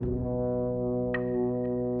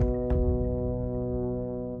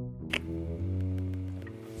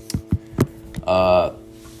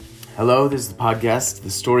Hello, this is the podcast, The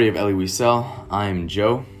Story of Elie Wiesel. I'm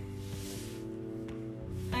Joe.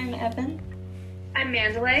 I'm Evan. I'm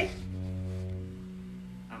Mandalay.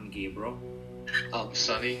 I'm Gabriel. I'm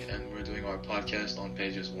Sunny, and we're doing our podcast on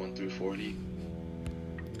pages 1 through 40.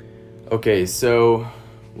 Okay, so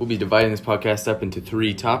we'll be dividing this podcast up into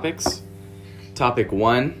 3 topics. Topic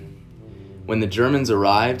 1, when the Germans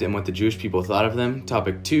arrived and what the Jewish people thought of them.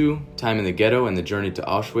 Topic 2, time in the ghetto and the journey to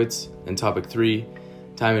Auschwitz. And topic 3,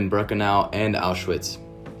 time in Birkenau and Auschwitz.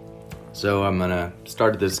 So I'm going to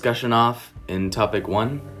start the discussion off in topic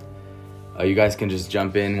 1. You guys can just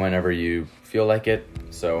jump in whenever you feel like it.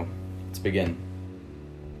 So let's begin.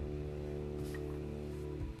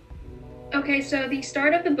 Okay, so the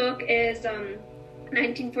start of the book is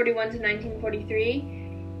 1941 to 1943,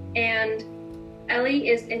 and Elie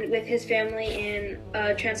is with his family in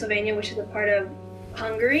Transylvania, which is a part of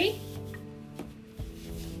Hungary.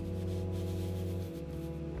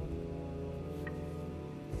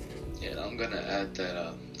 Yeah, and I'm going to add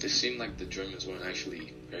that it seemed like the Germans weren't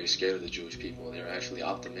actually very scared of the Jewish people. They were actually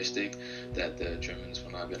optimistic that the Germans were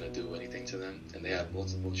not going to do anything to them, and they had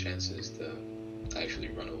multiple chances to actually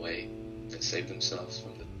run away and save themselves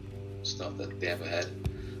from the stuff that they have ahead,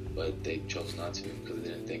 but they chose not to because they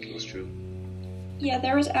didn't think it was true. Yeah,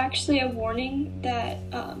 there was actually a warning that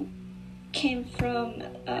came from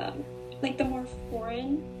the more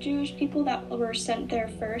foreign Jewish people that were sent there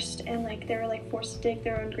first, and they were forced to dig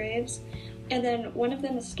their own graves. And then one of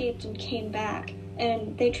them escaped and came back,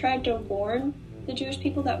 and they tried to warn the Jewish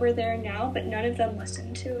people that were there now, but none of them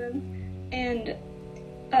listened to him. And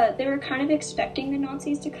they were kind of expecting the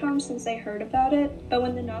Nazis to come since they heard about it, but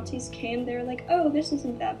when the Nazis came, they were like, oh, this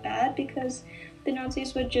isn't that bad, because the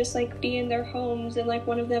Nazis would just be in their homes, and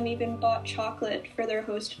one of them even bought chocolate for their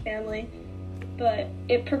host family. But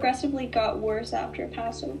it progressively got worse after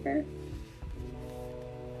Passover.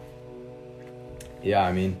 Yeah,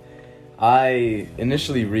 I mean, I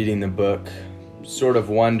initially reading the book sort of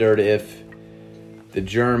wondered if the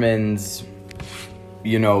Germans,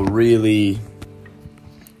 really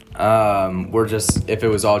if it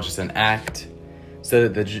was all just an act so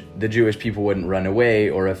that the Jewish people wouldn't run away,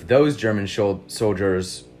 or if those German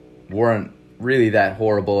soldiers weren't really that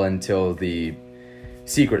horrible until the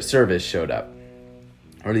Secret Service showed up.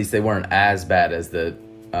 Or at least they weren't as bad as the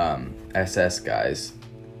SS guys.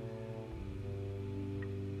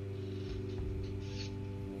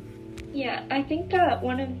 Yeah, I think that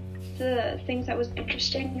one of the things that was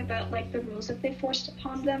interesting about the rules that they forced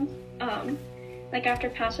upon them, after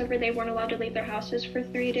Passover, they weren't allowed to leave their houses for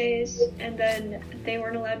 3 days, and then they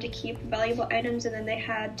weren't allowed to keep valuable items, and then they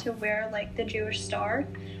had to wear the Jewish star.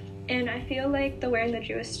 And I feel like the wearing the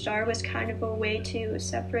Jewish star was kind of a way to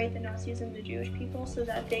separate the Nazis and the Jewish people so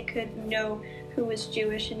that they could know who was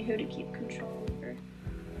Jewish and who to keep control over.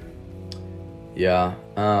 Yeah,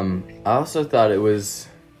 I also thought it was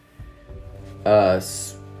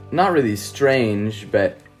not really strange,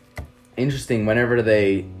 but interesting whenever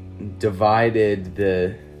they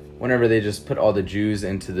just put all the Jews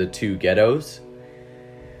into the 2 ghettos.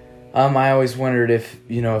 I always wondered if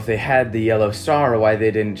they had the yellow star, why they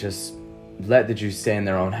didn't just let the Jews stay in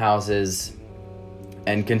their own houses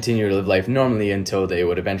and continue to live life normally until they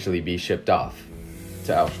would eventually be shipped off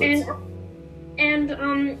to Auschwitz.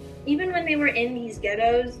 And even when they were in these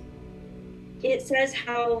ghettos, it says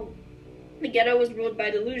how the ghetto was ruled by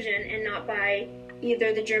delusion and not by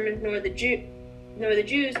either the Germans nor the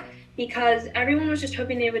Jews, because everyone was just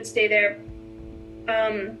hoping they would stay there,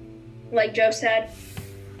 like Joe said,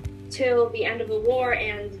 till the end of the war,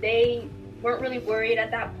 and they weren't really worried at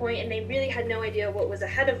that point, and they really had no idea what was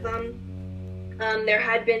ahead of them. There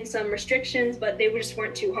had been some restrictions, but they just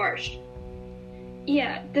weren't too harsh.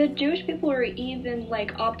 Yeah, the Jewish people were even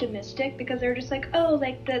optimistic, because they were just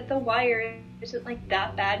the wire isn't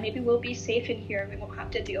that bad. Maybe we'll be safe in here. We won't have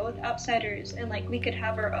to deal with outsiders, and we could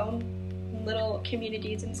have our own little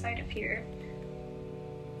communities inside of here.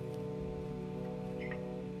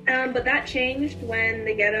 But that changed when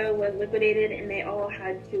the ghetto was liquidated and they all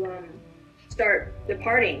had to start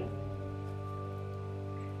departing.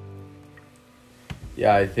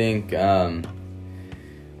 Yeah, I think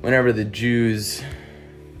whenever the Jews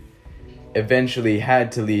eventually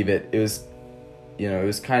had to leave, it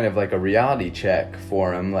was kind of like a reality check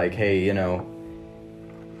for them. Hey,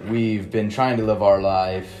 we've been trying to live our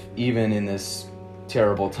life even in this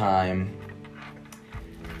terrible time,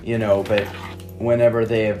 but whenever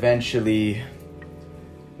they eventually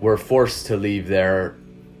were forced to leave their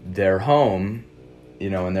home,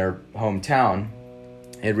 in their hometown,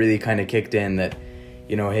 it really kind of kicked in that,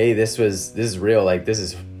 hey, this is real. This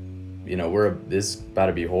is, this is about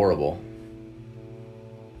to be horrible.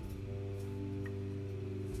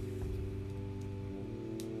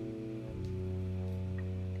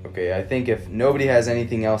 Okay, I think if nobody has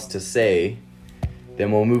anything else to say,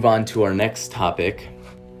 then we'll move on to our next topic,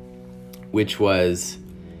 which was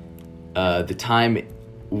the time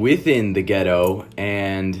within the ghetto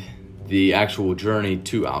and the actual journey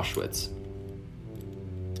to Auschwitz.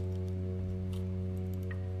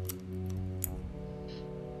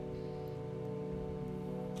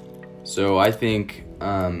 So I think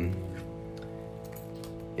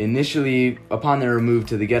initially, upon their move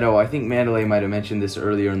to the ghetto, I think Mandalay might have mentioned this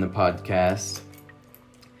earlier in the podcast,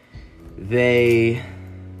 they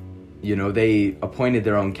appointed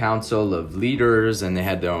their own council of leaders and they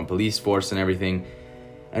had their own police force and everything.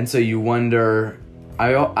 And so you wonder,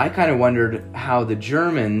 I kind of wondered how the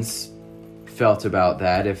Germans felt about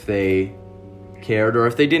that, if they cared or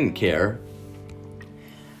if they didn't care.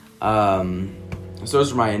 So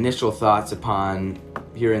those were my initial thoughts upon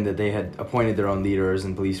hearing that they had appointed their own leaders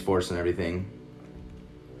and police force and everything.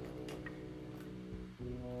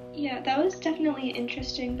 Yeah, that was definitely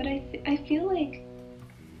interesting, but I feel like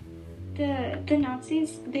the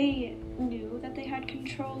Nazis, they knew that they had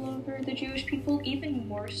control over the Jewish people, even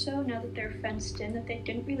more so now that they're fenced in, that they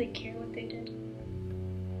didn't really care what they did.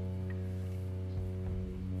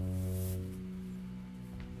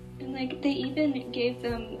 And like, they even gave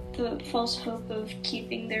them the false hope of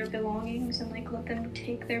keeping their belongings and like let them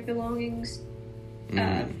take their belongings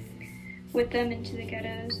with them into the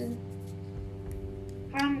ghettos.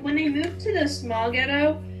 And when they moved to the small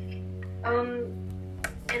ghetto,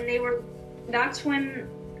 that's when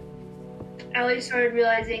Ellie started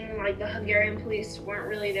realizing like the Hungarian police weren't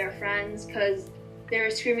really their friends, because they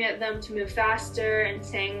were screaming at them to move faster and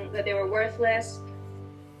saying that they were worthless.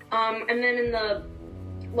 And then in the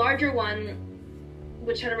larger one,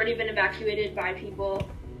 which had already been evacuated by people,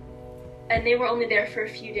 and they were only there for a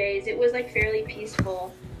few days, it was like fairly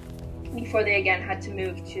peaceful before they again had to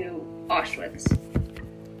move to Auschwitz.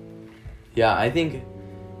 Yeah, I think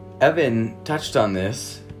Evan touched on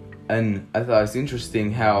this, and I thought it was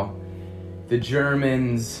interesting how the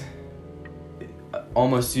Germans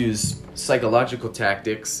almost use psychological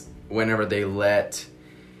tactics whenever they let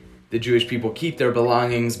the Jewish people keep their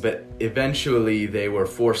belongings, but eventually they were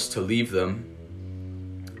forced to leave them.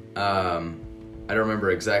 I don't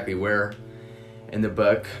remember exactly where in the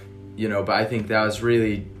book, but I think that was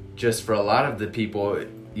really just for a lot of the people, it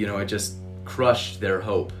just crushed their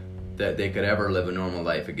hope that they could ever live a normal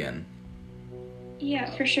life again. Yeah,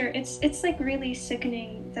 for sure. It's like really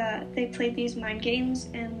sickening that they played these mind games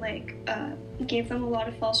and like gave them a lot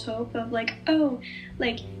of false hope of like, oh,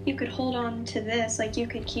 like you could hold on to this, like you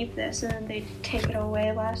could keep this, and then they take it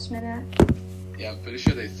away last minute. Yeah, I'm pretty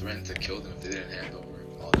sure they threatened to kill them if they didn't hand over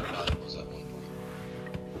all their valuables at one point.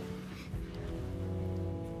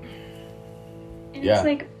 And It's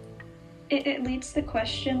like it leads the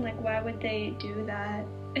question, like, why would they do that?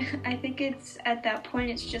 I think it's at that point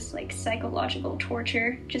it's just like psychological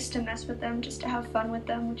torture, just to mess with them, just to have fun with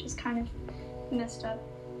them, which is kind of messed up.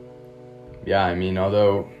 Yeah, I mean,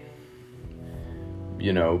 although,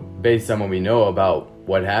 based on what we know about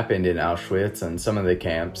what happened in Auschwitz and some of the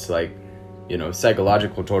camps, like,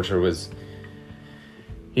 psychological torture was,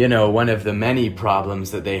 one of the many problems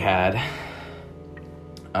that they had.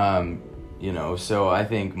 So I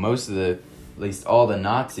think most of at least all the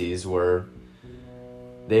Nazis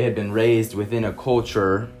they had been raised within a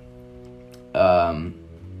culture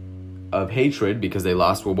of hatred because they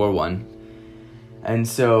lost World War I. And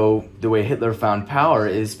so the way Hitler found power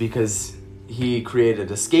is because he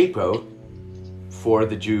created a scapegoat for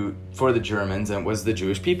the Germans, and it was the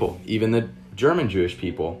Jewish people, even the German Jewish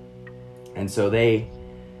people. And so they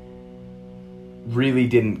really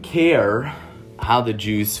didn't care how the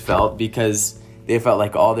Jews felt, because they felt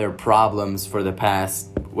like all their problems for the past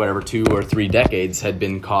 2 or 3 decades had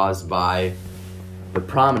been caused by the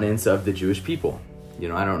prominence of the Jewish people.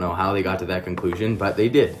 I don't know how they got to that conclusion, but they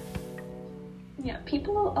did. Yeah,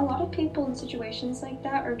 a lot of people in situations like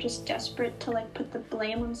that are just desperate to like put the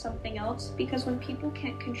blame on something else, because when people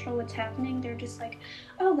can't control what's happening, they're just like,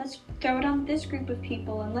 oh, let's throw it on this group of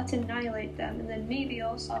people and let's annihilate them, and then maybe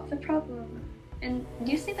I'll solve the problem. And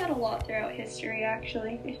you see that a lot throughout history,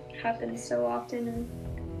 actually. It happens so often. And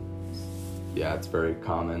yeah, it's very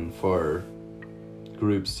common for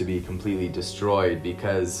groups to be completely destroyed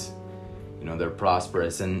because, they're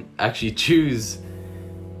prosperous. And actually Jews,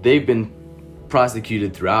 they've been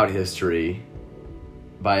prosecuted throughout history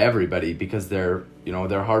by everybody because they're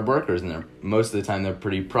hard workers, and most of the time they're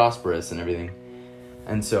pretty prosperous and everything.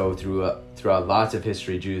 And so throughout lots of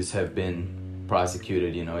history, Jews have been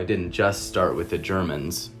prosecuted. It didn't just start with the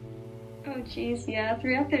Germans. Oh geez, yeah,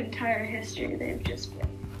 throughout their entire history they've just been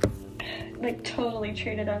like totally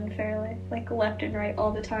treated unfairly, like left and right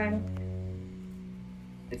all the time.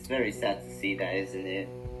 It's very sad to see that, isn't it?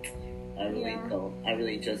 I really Yeah. don't. I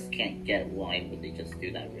really just can't get why would they just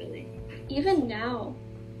do that, really. Even now,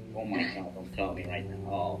 Oh my god, don't tell me right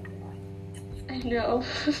now. Oh, I know.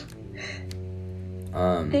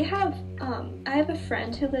 They have, I have a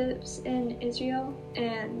friend who lives in Israel,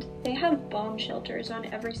 and they have bomb shelters on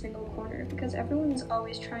every single corner because everyone's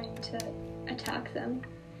always trying to attack them.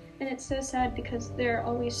 And it's so sad because they're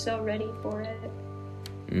always so ready for it.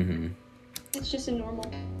 Mm-hmm. It's just a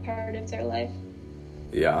normal part of their life.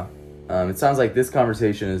 Yeah. It sounds like this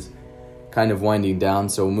conversation is kind of winding down,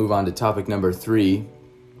 so we'll move on to topic number 3,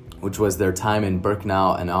 which was their time in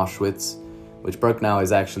Birkenau and Auschwitz, which Birkenau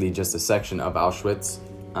is actually just a section of Auschwitz,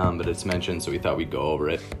 but it's mentioned, so we thought we'd go over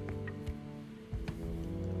it.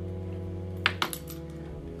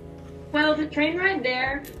 Well, the train ride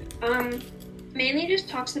there mainly just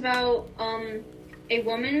talks about a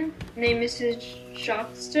woman named Mrs.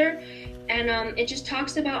 Schachter, and it just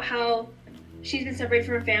talks about how she's been separated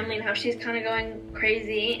from her family and how she's kind of going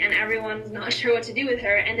crazy and everyone's not sure what to do with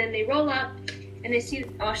her. And then they roll up and they see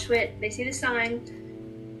Auschwitz, they see the sign,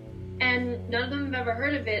 and none of them have ever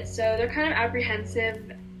heard of it, so they're kind of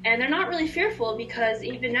apprehensive, and they're not really fearful because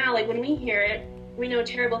even now, like when we hear it, we know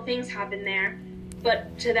terrible things happen there,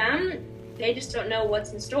 but to them, they just don't know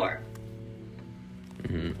what's in store.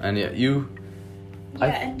 Mm-hmm. And yeah, you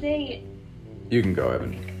And they, can go,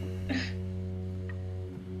 Evan.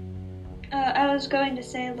 I was going to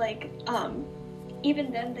say, like,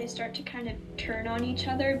 even then they start to kind of turn on each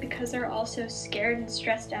other because they're all so scared and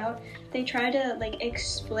stressed out. They try to, like,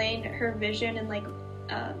 explain her vision and, like,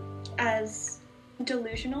 as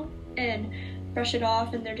delusional and brush it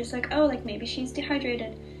off, and they're just like, oh, like, maybe she's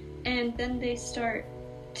dehydrated. And then they start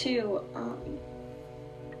to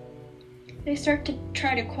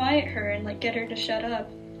try to quiet her and, like, get her to shut up.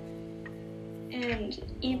 And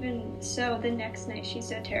even so, the next night she's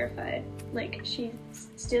so terrified. Like, she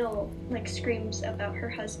still, like, screams about her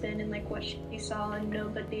husband and, like, what she saw, and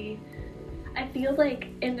nobody... I feel like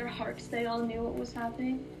in their hearts they all knew what was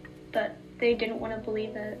happening, but they didn't want to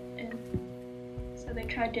believe it, and so they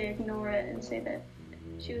tried to ignore it and say that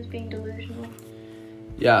she was being delusional.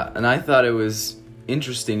 Yeah, and I thought it was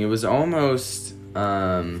interesting. It was almost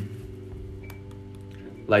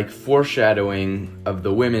like foreshadowing of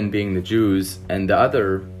the women being the Jews, and the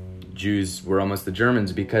other Jews were almost the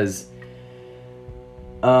Germans, because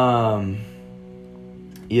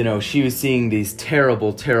she was seeing these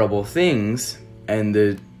terrible, terrible things, and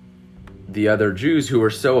the other Jews who were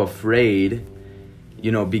so afraid,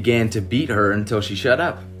 began to beat her until she shut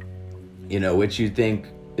up. Which you'd think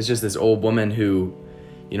is just this old woman who,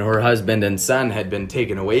 her husband and son had been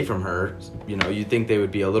taken away from her. You'd think they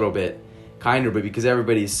would be a little bit kinder, but because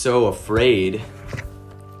everybody's so afraid,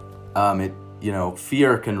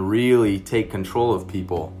 fear can really take control of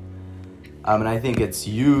people. And I think it was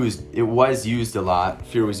used a lot.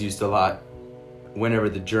 Fear was used a lot whenever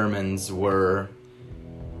the Germans were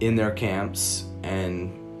in their camps,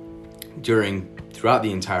 and throughout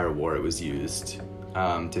the entire war it was used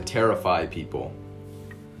to terrify people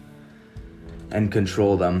and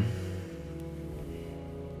control them.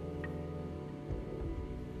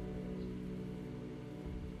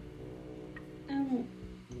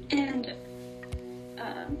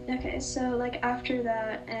 Okay, so, like, after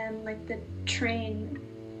that, and, like, the train...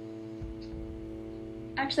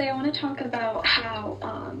 Actually, I want to talk about how,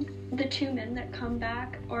 the two men that come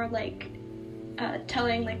back are, like,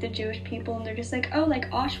 telling, like, the Jewish people, and they're just like, oh, like,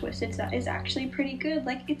 Auschwitz is actually pretty good,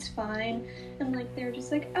 like, it's fine, and, like, they're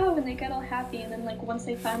just like, oh, and they get all happy, and then, like, once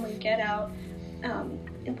they finally get out,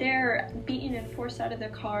 they're beaten and forced out of their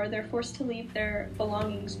car, they're forced to leave their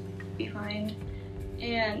belongings behind,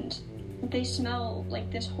 and they smell,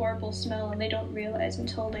 like, this horrible smell, and they don't realize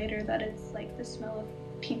until later that it's, like, the smell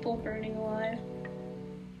of people burning alive.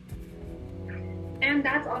 And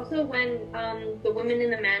that's also when the women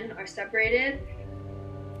and the men are separated.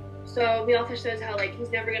 So the author says how, like,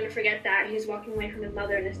 he's never going to forget that. He's walking away from his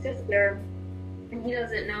mother and his sister, and he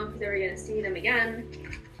doesn't know if he's ever going to see them again.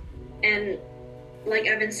 And like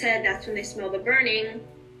Evan said, that's when they smell the burning,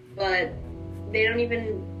 but they don't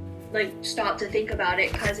even, like, stop to think about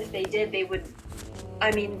it, because if they did, they would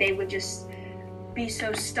just be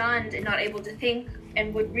so stunned and not able to think,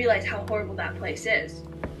 and would realize how horrible that place is.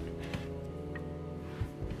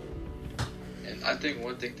 And I think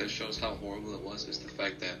one thing that shows how horrible it was is the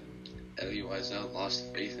fact that Elie Wiesel lost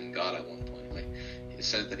faith in God at one point. Like, he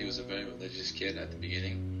said that he was a very religious kid at the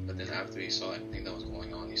beginning, but then after he saw everything that was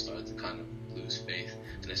going on, he started to kind of lose faith.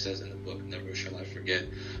 And it says in the book, never shall I forget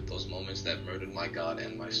those moments that murdered my God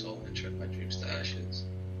and my soul and turned my dreams to ashes.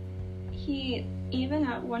 He even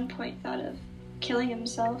at one point thought of killing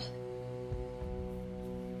himself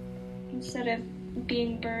instead of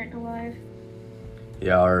being burnt alive.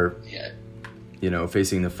 Yeah, or, Yeah,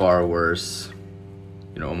 facing the far worse,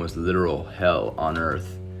 almost literal hell on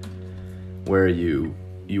earth, where you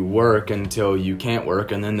work until you can't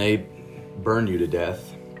work and then they burn you to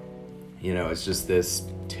death. It's just this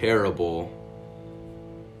terrible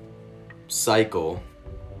cycle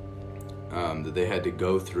that they had to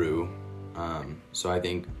go through. So I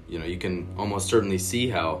think, you can almost certainly see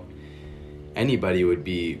how anybody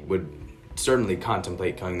would certainly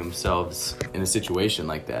contemplate killing themselves in a situation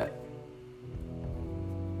like that.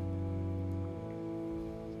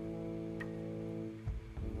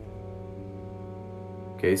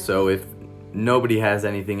 Okay, so if nobody has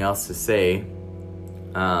anything else to say,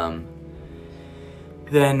 then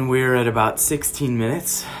we're at about 16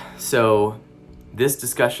 minutes. So this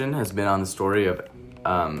discussion has been on the story of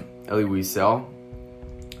Elie Wiesel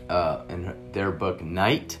and their book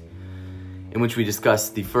Night, in which we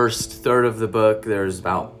discussed the first third of the book. There's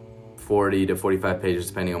about 40 to 45 pages,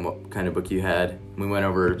 depending on what kind of book you had. We went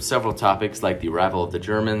over several topics like the arrival of the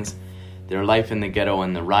Germans, their life in the ghetto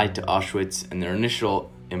and the ride to Auschwitz, and their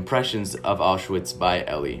initial impressions of Auschwitz by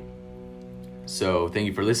Elie. So thank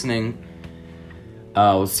you for listening.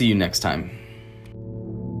 We'll see you next time.